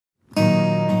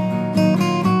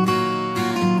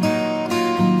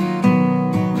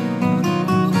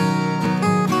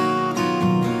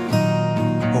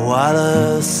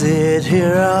sit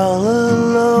here all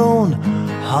alone,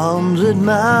 100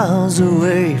 miles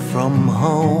away from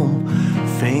home,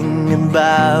 thinking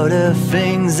about the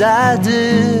things I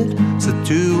did, so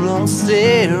too long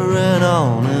staring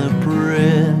on a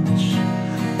bridge.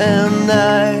 And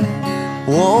I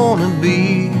wanna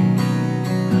be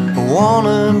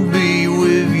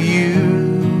with you,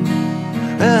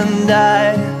 and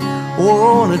I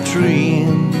wanna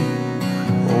dream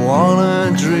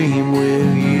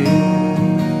with you.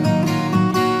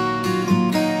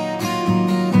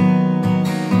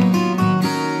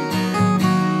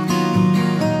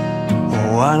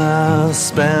 When I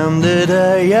spent the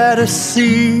day at the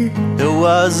sea, it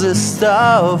was a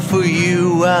start for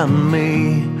you and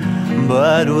me.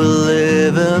 But we're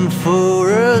living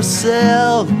for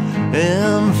ourselves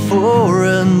in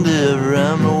foreign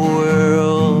different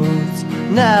worlds.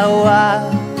 Now I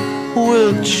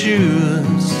will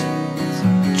choose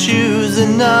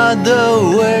another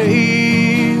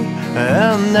way,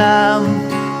 and I'm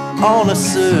on a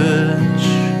search,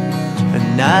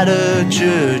 another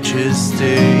church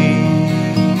estate.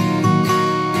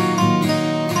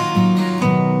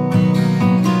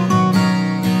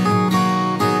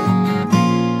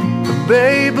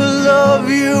 Babe, I love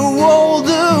you all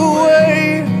the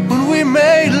way when we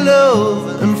made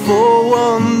love, and for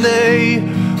one day,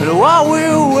 and while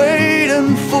we're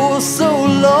waiting for so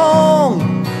long,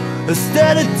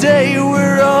 instead of day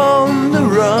we're on the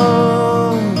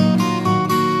run.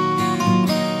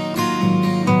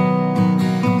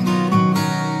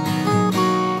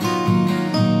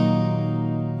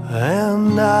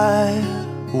 And I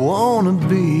wanna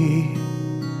be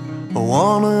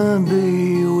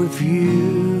with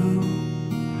you,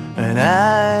 and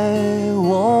I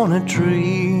wanna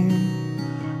dream